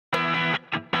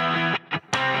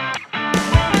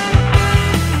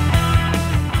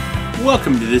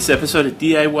Welcome to this episode of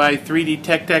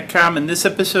DIY3DTech.com. In this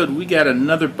episode we got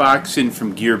another box in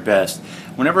from Gearbest.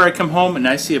 Whenever I come home and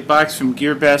I see a box from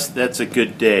Gearbest, that's a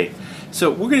good day.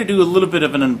 So we're going to do a little bit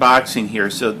of an unboxing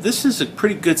here. So this is a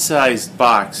pretty good sized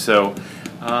box. So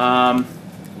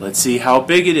let's see how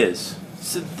big it is.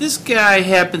 So this guy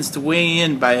happens to weigh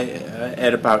in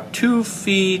at about 2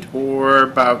 feet or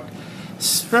about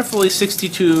roughly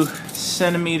 62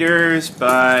 centimeters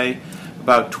by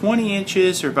about 20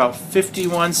 inches or about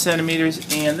 51 centimeters,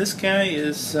 and this guy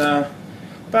is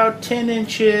about 10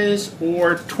 inches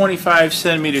or 25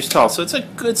 centimeters tall. So it's a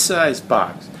good sized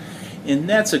box, and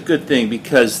that's a good thing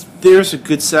because there's a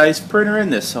good sized printer in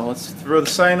this. So let's throw the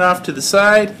sign off to the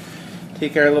side,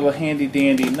 take our little handy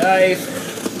dandy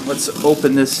knife, let's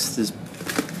open this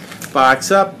box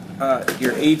up.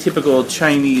 Your atypical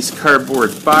Chinese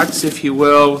cardboard box, if you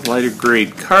will, with lighter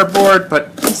grade cardboard, but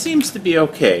it seems to be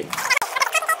okay.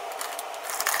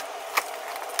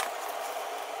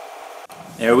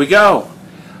 There we go.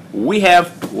 We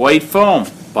have white foam,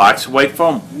 box of white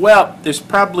foam. Well, there's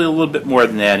probably a little bit more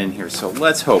than that in here, so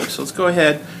let's hope. So let's go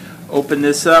ahead, open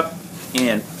this up,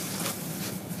 and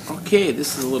okay,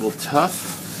 this is a little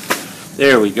tough.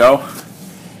 There we go.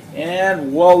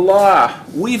 And voila,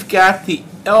 we've got the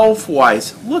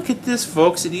Alfawise. Look at this,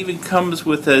 folks. It even comes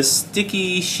with a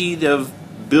sticky sheet of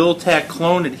Bill-Tack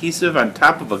clone adhesive on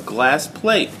top of a glass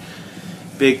plate.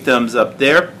 Big thumbs up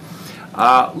there.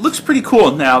 Looks pretty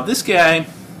cool. Now this guy,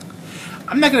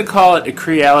 I'm not going to call it a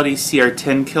Creality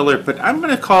CR-10 killer, but I'm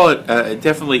going to call it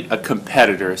definitely a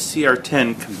competitor, a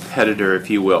CR-10 competitor, if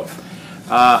you will.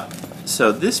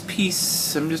 So this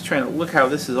piece, I'm just trying to look how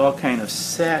this is all kind of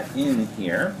sat in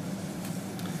here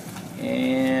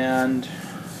and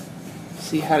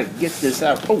see how to get this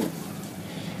out. Oh,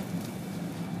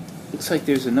 looks like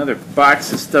there's another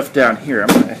box of stuff down here.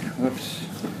 Whoops.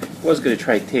 I was going to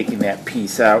try taking that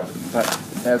piece out, but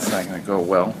that's not going to go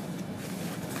well.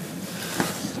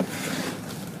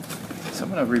 So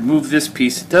I'm going to remove this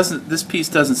piece. This piece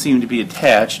doesn't seem to be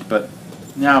attached, but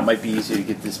now it might be easier to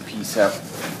get this piece out.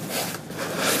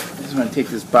 I just want to take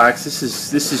this box. This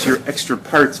is your extra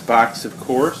parts box, of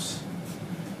course.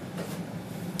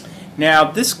 Now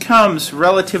this comes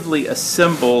relatively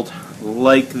assembled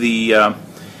like the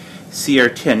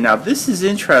CR-10. Now this is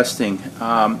interesting,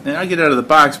 and I'll get out of the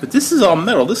box, but this is all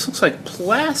metal. This looks like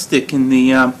plastic in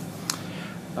the on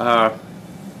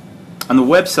the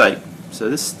website. So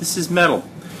this is metal.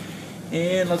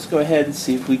 And let's go ahead and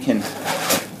see if we can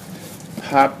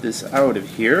pop this out of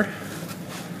here.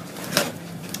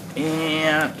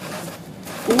 And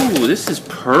ooh, this is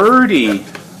pretty.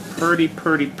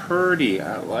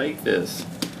 I like this.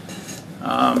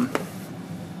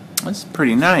 That's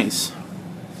pretty nice.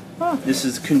 This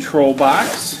is a control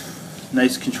box.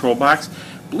 Nice control box.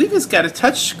 I believe it's got a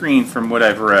touch screen from what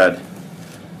I've read.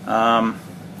 I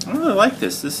really like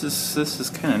this. This is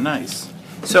kind of nice.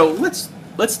 So let's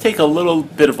take a little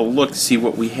bit of a look to see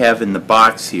what we have in the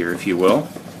box here, if you will.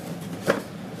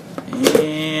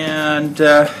 And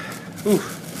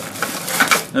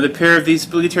another pair of these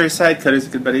obligatory side cutters.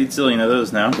 Got about 8 zillion of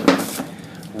those now.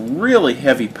 Really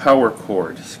heavy power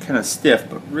cord. It's kind of stiff,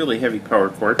 but really heavy power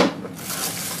cord.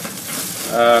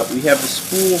 We have the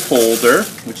spool holder,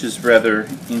 which is rather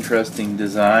interesting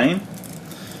design.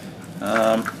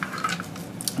 The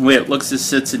way it looks, this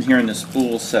sits in here and the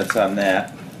spool sets on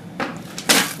that.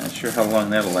 Not sure how long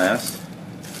that'll last.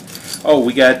 Oh,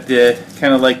 we got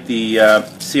kind of like the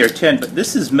CR-10, but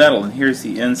this is metal, and here's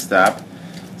the end stop.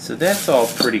 So that's all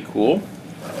pretty cool.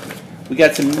 We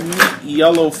got some neat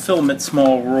yellow filament,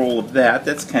 small roll of that.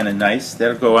 That's kind of nice.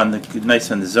 That'll go on nice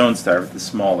on the Zone Star with the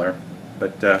smaller.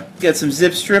 But we got some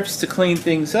zip strips to clean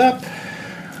things up.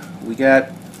 We got,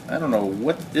 I don't know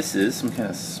what this is, some kind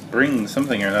of spring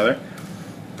something or another.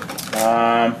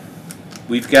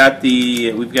 We've got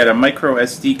a micro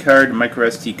SD card, micro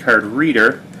SD card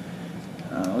reader.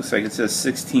 Looks like it says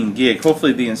 16 gig.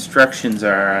 Hopefully the instructions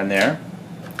are on there.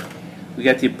 We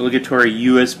got the obligatory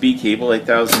USB cable,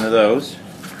 8,000 of those.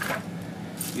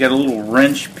 We got a little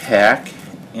wrench pack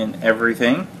and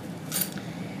everything.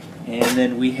 And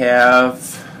then we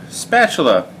have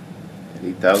spatula,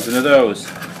 8,000 of those.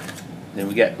 Then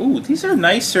we got, ooh, these are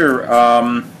nicer.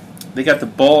 They got the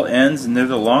ball ends and they're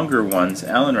the longer ones,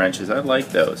 Allen wrenches. I like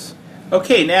those.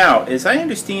 Okay, now, as I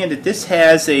understand it, this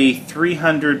has a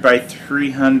 300 by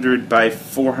 300 by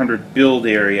 400 build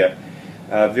area,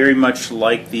 very much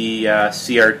like the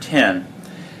CR-10.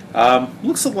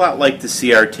 Looks a lot like the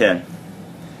CR-10.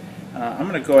 I'm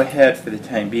going to go ahead for the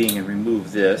time being and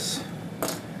remove this,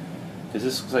 because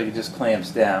this looks like it just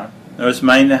clamps down. Notice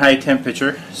mine the high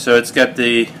temperature, so it's got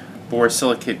the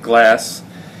borosilicate glass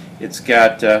It's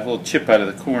got a little chip out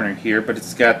of the corner here, but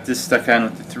it's got this stuck on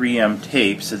with the 3M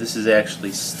tape, so this is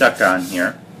actually stuck on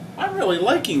here. I'm really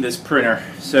liking this printer.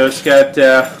 So it's got,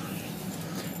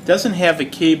 doesn't have a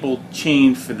cable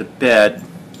chain for the bed.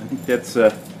 I think that's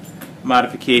a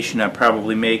modification I'll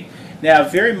probably make. Now,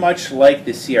 very much like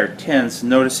the CR-10s,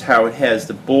 notice how it has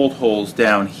the bolt holes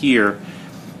down here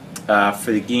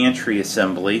for the gantry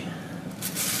assembly.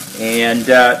 And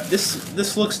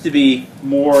this looks to be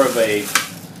more of a,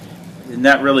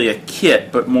 not really a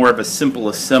kit, but more of a simple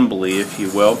assembly, if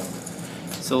you will.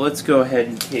 So let's go ahead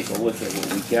and take a look at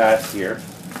what we got here.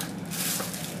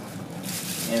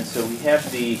 And so we have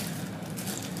the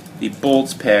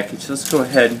bolts package. Let's go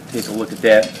ahead and take a look at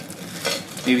that.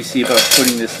 Maybe see about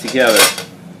putting this together.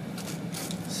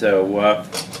 So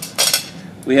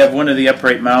we have one of the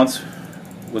upright mounts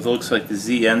with what looks like the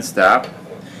Z end stop.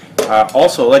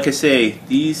 Also, like I say,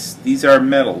 these are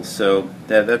metal, so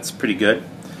that's pretty good.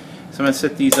 So I'm going to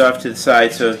set these off to the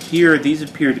side. So here, these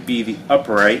appear to be the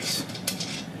uprights,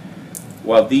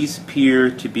 while these appear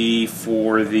to be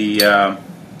for the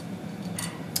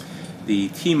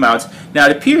T-mounts. Now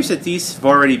it appears that this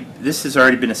has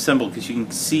already been assembled, because you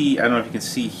can see, I don't know if you can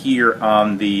see here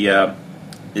on the,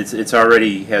 it's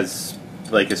already has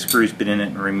like a screw's been in it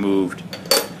and removed.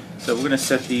 So we're going to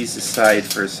set these aside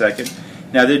for a second.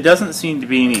 Now there doesn't seem to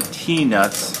be any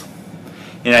T-nuts,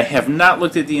 and I have not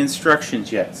looked at the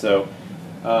instructions yet, so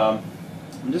I'm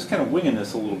just kind of winging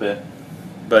this a little bit.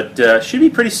 But should be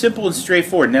pretty simple and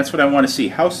straightforward, and that's what I want to see.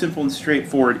 How simple and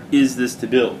straightforward is this to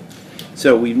build?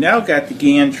 So we've now got the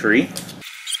gantry.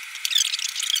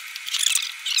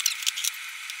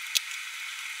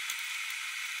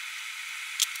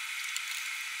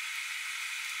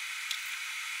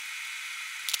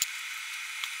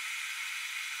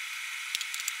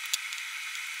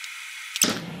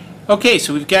 Okay,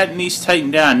 so we've gotten these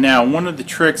tightened down. Now, one of the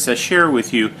tricks I share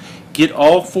with you, get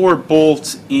all 4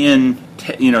 bolts in,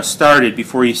 started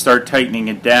before you start tightening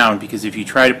it down, because if you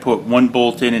try to put one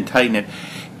bolt in and tighten it,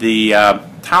 the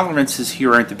tolerances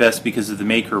here aren't the best because of the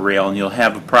maker rail, and you'll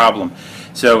have a problem.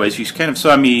 So as you kind of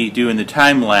saw me do in the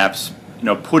time lapse,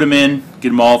 put them in, get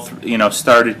them all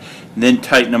started, and then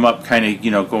tighten them up, kind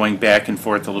of going back and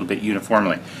forth a little bit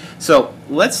uniformly. So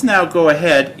let's now go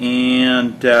ahead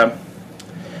and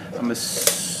I'm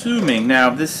assuming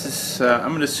now this is I'm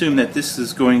going to assume that this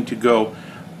is going to go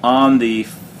on the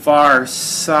far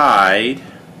side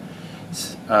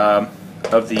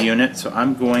of the unit, so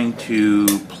I'm going to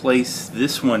place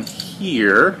this one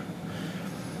here.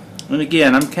 And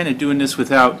again, I'm kind of doing this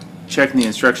without checking the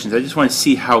instructions. I just want to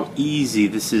see how easy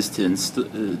this is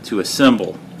to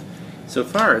assemble. So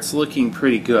far it's looking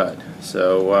pretty good,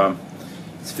 so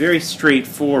it's very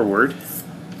straightforward.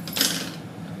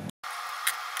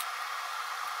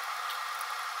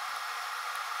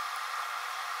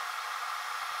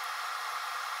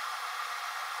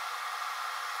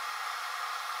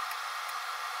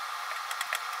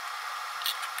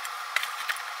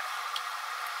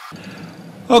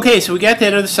 Okay, so we got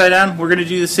that other side on. We're going to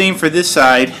do the same for this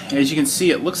side. As you can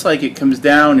see, it looks like it comes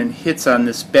down and hits on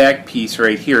this back piece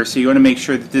right here, so you want to make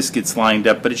sure that this gets lined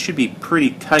up, but it should be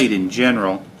pretty tight in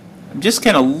general. I'm just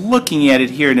kind of looking at it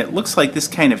here, and it looks like this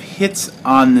kind of hits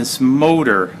on this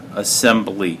motor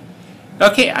assembly.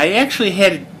 Okay, I actually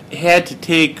had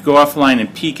to go offline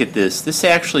and peek at this. This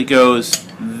actually goes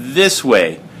this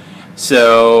way,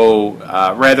 so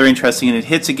rather interesting, and it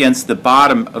hits against the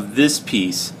bottom of this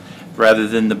piece rather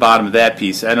than the bottom of that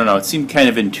piece. I don't know, it seemed kind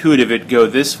of intuitive it go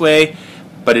this way,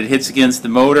 but it hits against the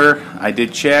motor. I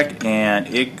did check, and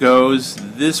it goes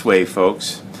this way,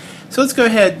 folks. So let's go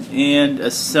ahead and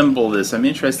assemble this. I'm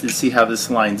interested to see how this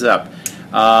lines up.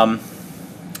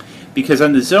 Because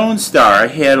on the Zone Star, I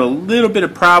had a little bit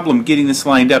of problem getting this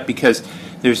lined up because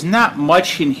there's not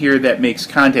much in here that makes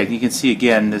contact. You can see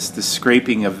again the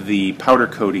scraping of the powder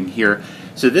coating here.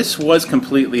 So this was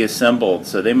completely assembled.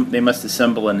 So they must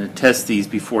assemble and test these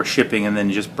before shipping, and then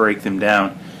just break them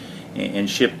down and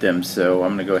ship them. So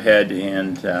I'm going to go ahead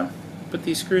and put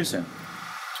these screws in.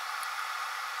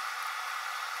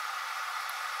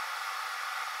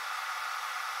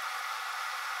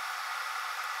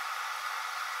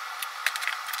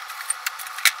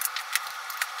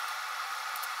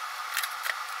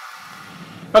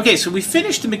 Okay, so we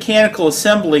finished the mechanical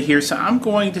assembly here, so I'm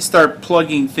going to start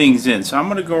plugging things in. So I'm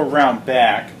going to go around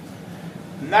back.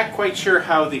 I'm not quite sure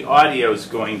how the audio is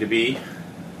going to be,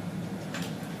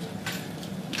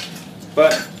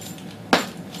 but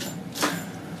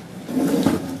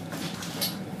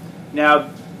now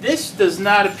this does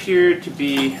not appear to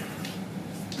be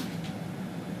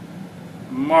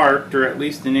marked, or at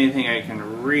least in anything I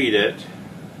can read it.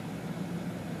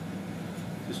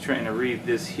 just trying to read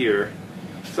this here.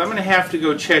 So I'm going to have to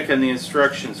go check on the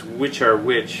instructions which are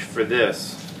which for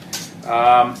this.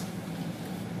 I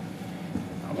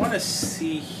want to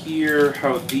see here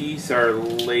how these are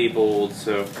labeled.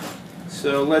 So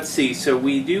let's see. So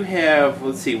we do have,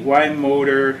 let's see, Y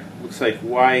motor, looks like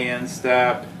Y end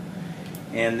stop,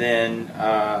 and then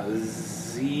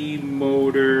Z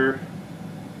motor,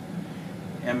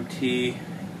 MT,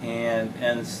 and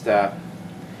end stop.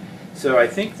 So I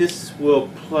think this will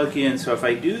plug in. So if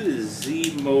I do the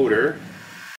Z motor,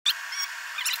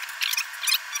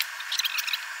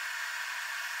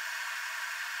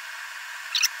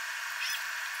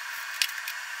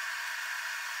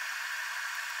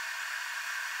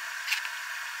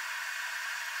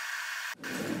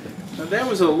 now that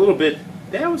was a little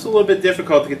bit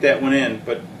difficult to get that one in,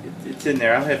 but it's in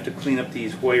there. I'll have to clean up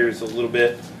these wires a little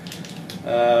bit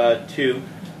too.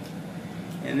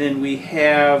 And then we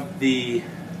have the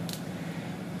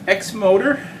X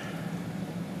motor,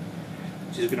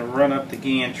 which is going to run up the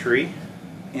gantry.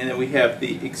 And then we have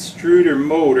the extruder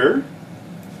motor.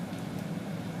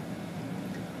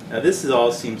 Now this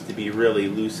all seems to be really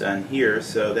loose on here,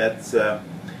 so that's I'll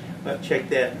check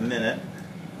that in a minute.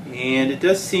 And it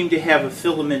does seem to have a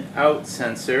filament out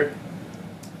sensor.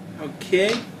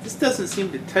 Okay, this doesn't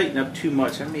seem to tighten up too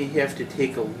much. I may have to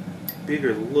take a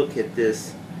bigger look at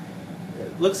this.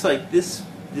 It looks like this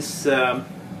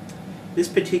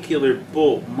particular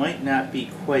bolt might not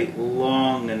be quite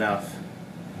long enough.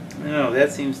 No,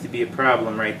 that seems to be a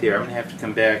problem right there. I'm going to have to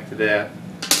come back to that.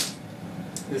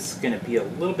 This is going to be a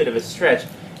little bit of a stretch.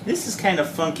 This is kind of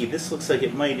funky. This looks like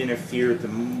it might interfere with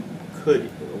could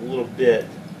a little bit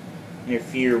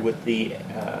interfere with the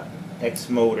X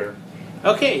motor.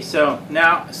 Okay, so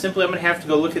now simply I'm going to have to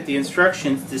go look at the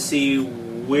instructions to see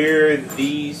where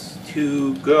these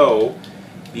two go,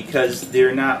 because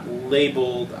they're not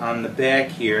labeled on the back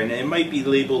here, and it might be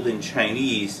labeled in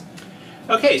Chinese.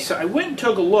 Okay, so I went and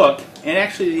took a look, and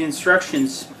actually the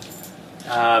instructions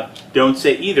don't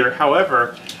say either.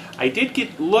 However, I did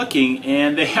get looking,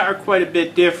 and they are quite a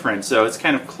bit different, so it's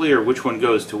kind of clear which one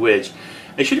goes to which.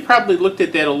 I should have probably looked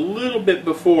at that a little bit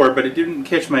before, but it didn't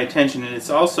catch my attention, and it's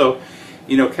also,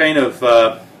 you know, kind of,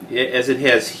 as it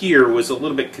has here, was a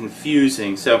little bit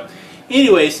confusing. So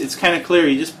anyways, it's kind of clear.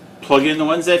 You just plug in the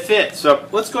ones that fit. So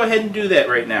let's go ahead and do that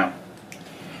right now.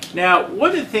 Now, one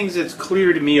of the things that's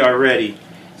clear to me already,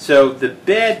 so the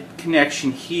bed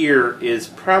connection here is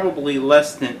probably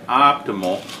less than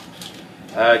optimal,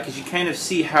 because you kind of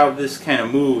see how this kind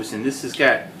of moves, and this has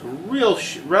got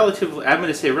relatively, I'm going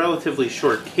to say relatively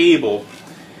short cable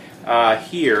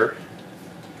here.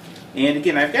 And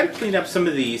again, I've got to clean up some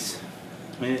of these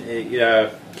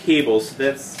cables.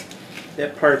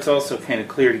 That part's also kind of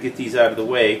clear to get these out of the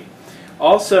way.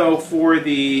 Also, for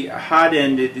the hot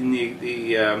end,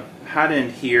 the hot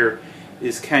end here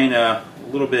is kind of a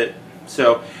little bit.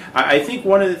 So I think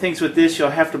one of the things with this,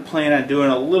 you'll have to plan on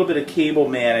doing a little bit of cable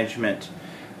management.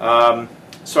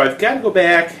 So I've got to go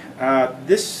back.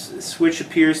 This switch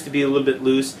appears to be a little bit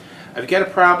loose. I've got a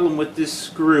problem with this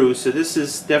screw, so this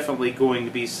is definitely going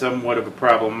to be somewhat of a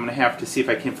problem. I'm going to have to see if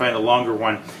I can find a longer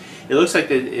one. It looks like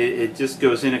it just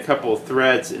goes in a couple of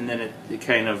threads, and then it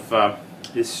kind of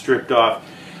is stripped off.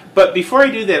 But before I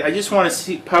do that, I just want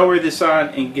to power this on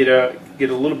and get a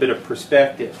little bit of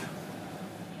perspective.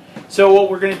 So what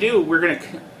we're going to do, we're going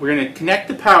to connect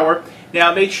the power.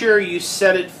 Now make sure you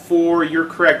set it for your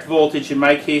correct voltage. In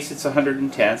my case, it's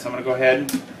 110. So I'm going to go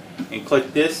ahead and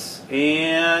click this,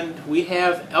 and we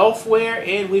have Alfawise,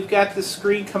 and we've got the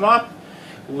screen come up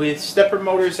with stepper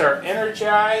motors are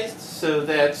energized, so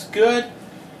that's good.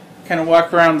 Kind of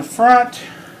walk around the front,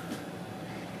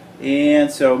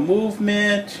 and so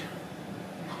movement.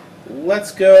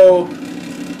 Let's go.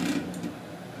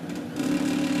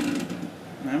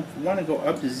 I want to go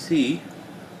up to Z.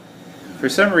 For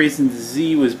some reason, the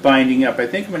Z was binding up. I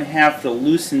think I'm going to have to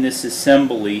loosen this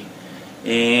assembly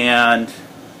and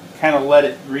kind of let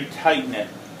it retighten it.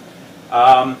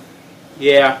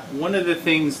 Yeah, one of the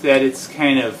things that it's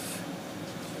kind of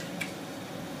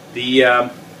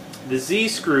the Z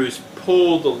screws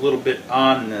pulled a little bit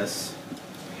on this.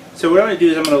 So what I'm going to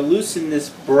do is I'm going to loosen this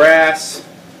brass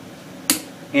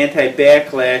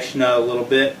anti-backlash nut a little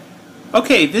bit.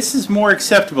 Okay, this is more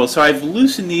acceptable. So I've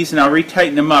loosened these and I'll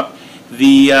retighten them up.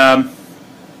 The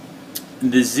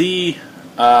Z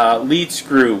lead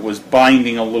screw was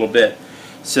binding a little bit,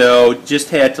 so just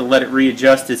had to let it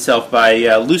readjust itself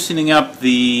by loosening up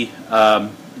the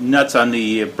nuts on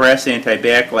the brass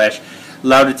anti-backlash.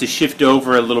 Allowed it to shift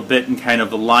over a little bit and kind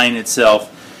of align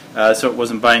itself, so it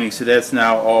wasn't binding. So that's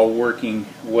now all working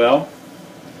well.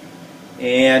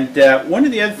 And one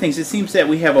of the other things, it seems that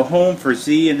we have a home for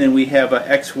Z and then we have a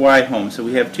XY home. So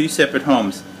we have two separate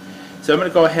homes. So I'm going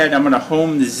to go ahead and I'm going to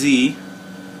home the Z.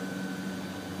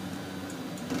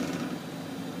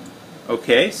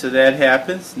 Okay, so that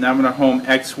happens. Now I'm going to home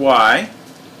XY.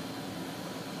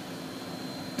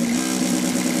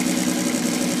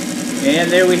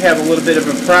 And there we have a little bit of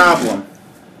a problem.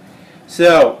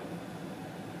 So,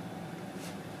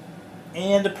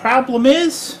 and the problem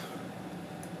is,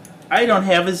 I don't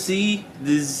have a Z.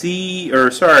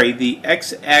 The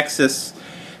X-axis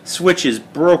switches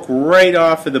broke right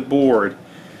off of the board.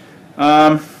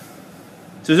 So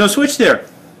there's no switch there.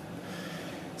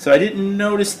 So I didn't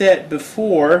notice that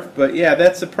before, but yeah,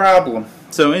 that's a problem.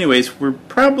 So anyways, we're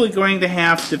probably going to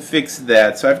have to fix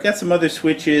that. So I've got some other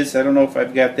switches. I don't know if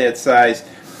I've got that size,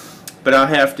 but I'll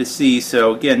have to see.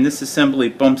 So again, this assembly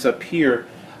bumps up here.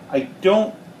 I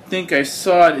don't think I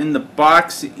saw it in the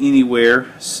box anywhere,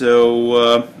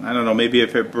 so I don't know, maybe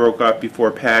if it broke off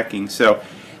before packing. So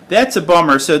that's a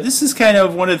bummer. So this is kind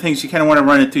of one of the things you kind of want to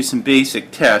run it through some basic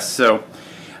tests. So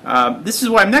this is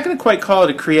why I'm not going to quite call it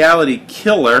a Creality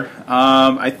killer.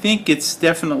 I think it's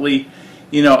definitely,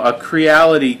 you know, a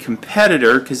Creality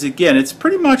competitor, because again, it's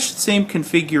pretty much the same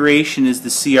configuration as the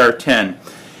CR-10.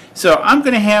 So I'm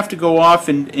going to have to go off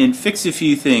and fix a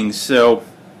few things. So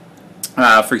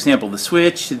for example, the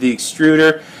switch, the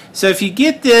extruder. So if you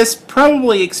get this,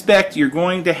 probably expect you're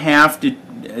going to have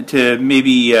to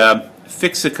maybe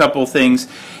fix a couple things.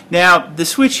 Now, the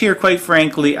switch here, quite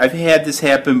frankly, I've had this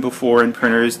happen before in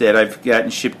printers that I've gotten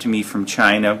shipped to me from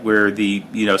China, where the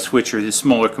switch or the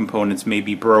smaller components may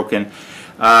be broken,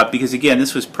 because again,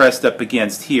 this was pressed up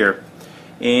against here,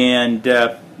 and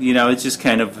it's just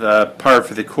kind of par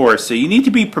for the course. So you need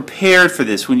to be prepared for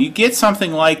this when you get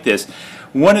something like this.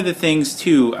 One of the things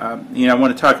too, I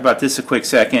want to talk about this a quick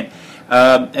second.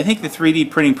 I think the 3D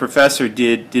printing professor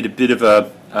did a bit of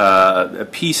a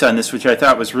piece on this, which I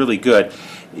thought was really good.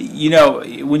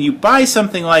 When you buy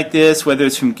something like this, whether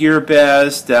it's from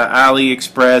Gearbest,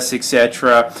 AliExpress,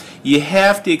 etc., you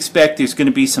have to expect there's going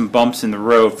to be some bumps in the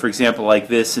road. For example, like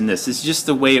this and this. It's just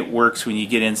the way it works when you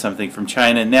get in something from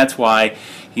China, and that's why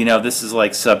this is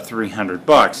like sub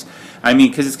 $300. I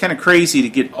mean, because it's kind of crazy to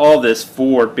get all this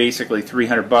for basically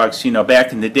 $300.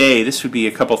 Back in the day, this would be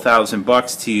a couple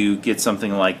 $1,000 to get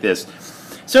something like this.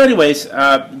 So anyways,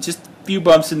 just a few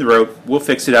bumps in the road. We'll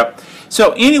fix it up.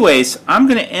 So anyways, I'm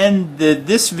going to end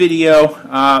this video.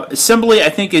 Assembly, I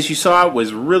think, as you saw,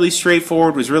 was really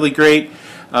straightforward, was really great.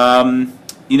 A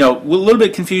little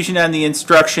bit confusion on the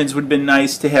instructions. Would have been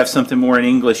nice to have something more in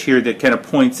English here that kind of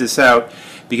points this out,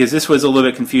 because this was a little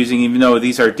bit confusing, even though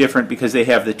these are different because they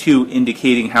have the two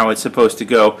indicating how it's supposed to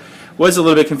go. Was a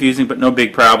little bit confusing, but no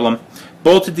big problem.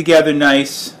 Bolted together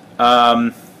nice.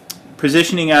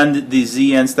 Positioning on the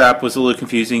Z end stop was a little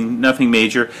confusing, nothing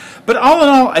major. But all in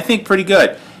all, I think pretty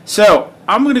good. So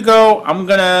I'm going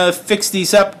to fix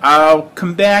these up. I'll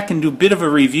come back and do a bit of a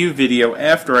review video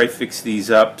after I fix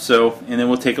these up. And then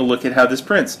we'll take a look at how this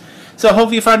prints. So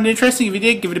hopefully you found it interesting. If you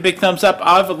did, give it a big thumbs up.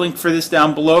 I'll have a link for this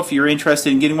down below if you're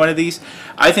interested in getting one of these.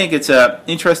 I think it's an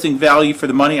interesting value for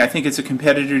the money. I think it's a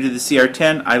competitor to the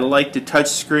CR-10. I like the touch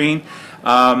screen.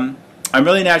 I'm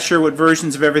really not sure what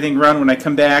versions of everything run when I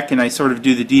come back and I sort of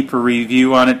do the deeper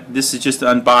review on it. This is just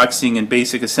unboxing and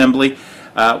basic assembly.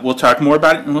 We'll talk more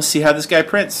about it and we'll see how this guy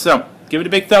prints. So give it a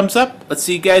big thumbs up. Let's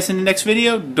see you guys in the next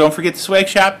video. Don't forget the swag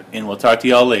shop, and we'll talk to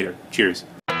you all later. Cheers.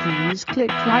 Please click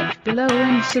like below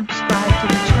and subscribe to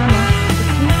the channel.